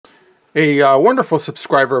A wonderful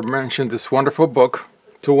subscriber mentioned this wonderful book,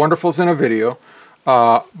 Two Wonderfuls in a Video,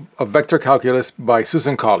 of Vector Calculus by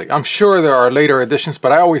Susan Colley. I'm sure there are later editions,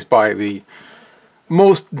 but I always buy the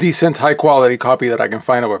most decent, high-quality copy that I can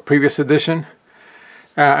find of a previous edition.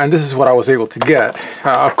 And this is what I was able to get.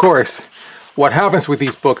 Of course, what happens with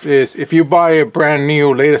these books is if you buy a brand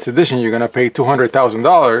new latest edition, you're going to pay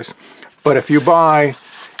 $200,000. But if you buy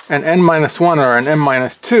an N-1 or an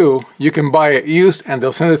N-2, you can buy it used and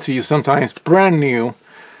they'll send it to you sometimes brand new,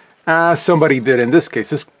 as somebody did in this case.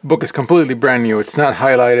 This book is completely brand new. It's not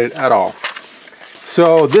highlighted at all.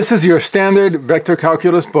 So this is your standard vector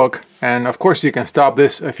calculus book, and of course you can stop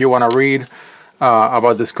this if you want to read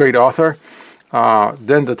about this great author.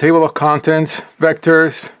 Then the table of contents,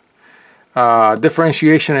 vectors,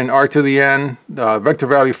 differentiation in R to the n, vector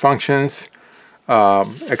value functions,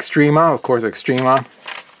 extrema, of course extrema,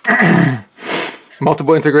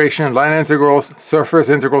 multiple integration, line integrals, surface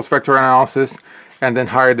integrals, vector analysis, and then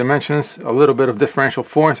higher dimensions, a little bit of differential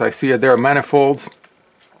forms. I see it there, manifolds.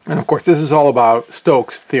 And of course, this is all about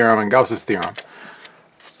Stokes' theorem and Gauss's theorem.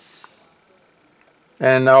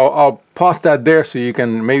 And I'll pause that there so you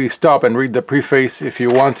can maybe stop and read the preface if you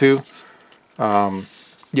want to.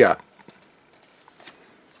 Yeah.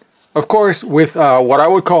 Of course, with what I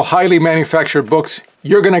would call highly manufactured books,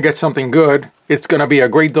 you're going to get something good. It's going to be a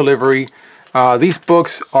great delivery. These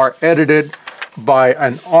books are edited by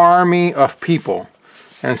an army of people,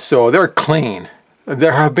 and so they're clean.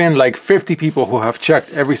 There have been like 50 people who have checked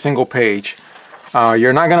every single page.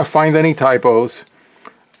 You're not going to find any typos.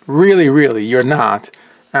 Really, you're not.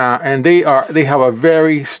 And they have a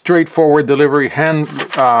very straightforward delivery,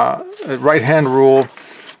 right-hand rule.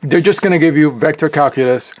 They're just going to give you vector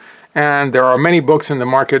calculus, and there are many books in the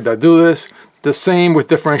market that do this. The same with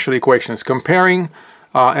differential equations. Comparing,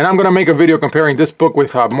 and I'm going to make a video comparing this book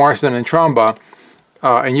with Marsden and Tromba,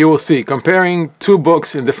 and you will see, comparing two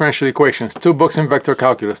books in differential equations, two books in vector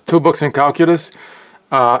calculus, two books in calculus,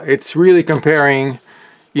 it's really comparing,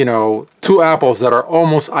 you know, two apples that are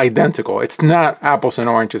almost identical. It's not apples and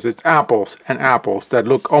oranges, it's apples and apples that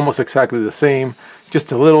look almost exactly the same,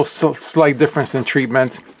 just a little slight difference in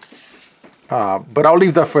treatment. But I'll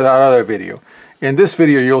leave that for that other video. In this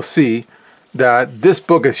video, you'll see that this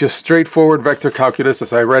book is just straightforward vector calculus,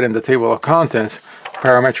 as I read in the table of contents,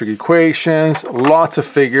 parametric equations, lots of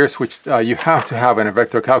figures, which you have to have in a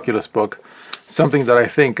vector calculus book, something that I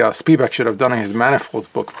think Spivak should have done in his manifolds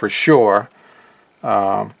book for sure.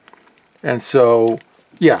 And so,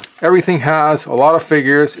 yeah, everything has a lot of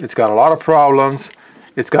figures, it's got a lot of problems,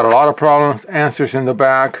 answers in the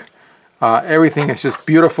back. Everything is just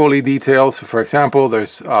beautifully detailed. So for example,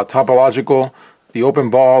 there's topological, the open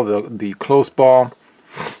ball, the closed ball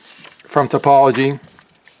from topology,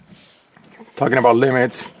 talking about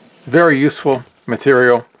limits. Very useful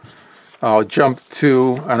material. I'll jump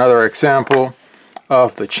to another example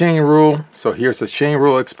of the chain rule. So here's the chain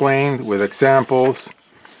rule explained with examples.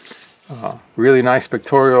 Really nice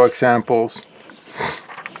pictorial examples.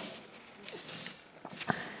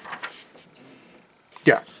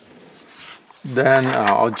 Yeah. Then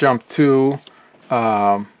I'll jump to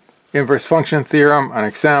inverse function theorem, an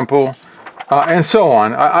example, and so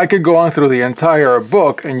on. I could go on through the entire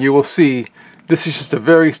book, and you will see this is just a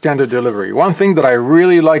very standard delivery. One thing that I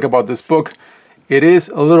really like about this book, it is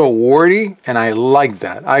a little wordy, and I like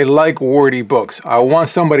that. I like wordy books. I want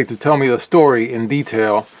somebody to tell me the story in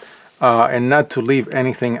detail, and not to leave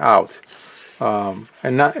anything out. I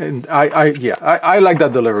like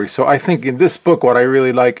that delivery. So I think in this book, what I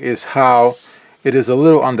really like is how it is a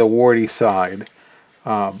little on the wordy side.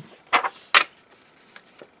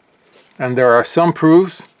 And there are some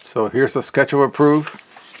proofs. So here's a sketch of a proof.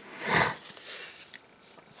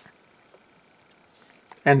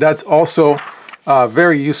 And that's also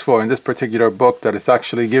very useful in this particular book, that it's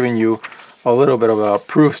actually giving you a little bit of a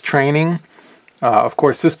proofs training. Of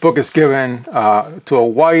course, this book is given to a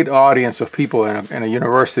wide audience of people in a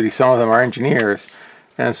university. Some of them are engineers.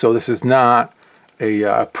 And so this is not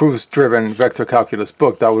a proofs-driven vector calculus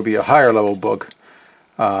book. That would be a higher level book.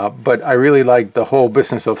 But I really like the whole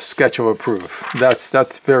business of sketch of a proof.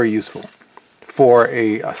 That's very useful for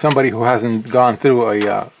somebody who hasn't gone through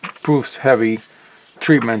a proofs-heavy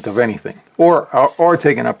treatment of anything, or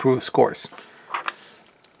taken a proofs course.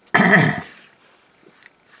 Yeah.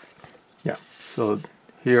 So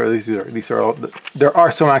here, these are all. There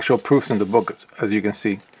are some actual proofs in the book, as you can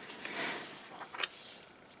see.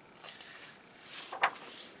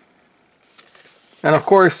 And of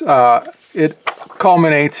course, it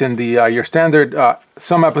culminates in the your standard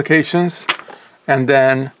some applications, and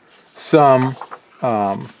then some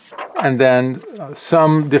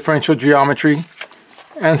differential geometry,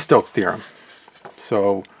 and Stokes' theorem.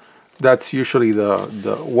 So that's usually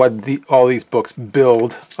all these books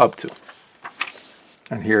build up to.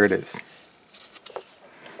 And here it is.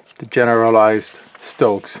 The generalized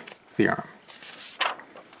Stokes theorem.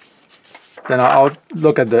 Then I'll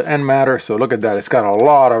look at the end matter. So look at that. It's got a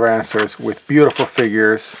lot of answers with beautiful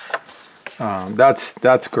figures.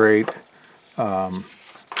 That's great. And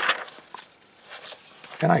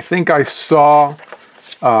I think I saw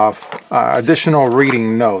additional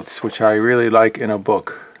reading notes, which I really like in a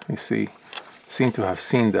book. Let me see. Seem to have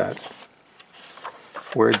seen that.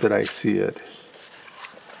 Where did I see it?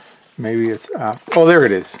 Maybe it's after. Oh, there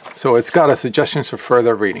it is. So it's got a suggestions for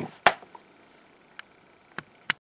further reading.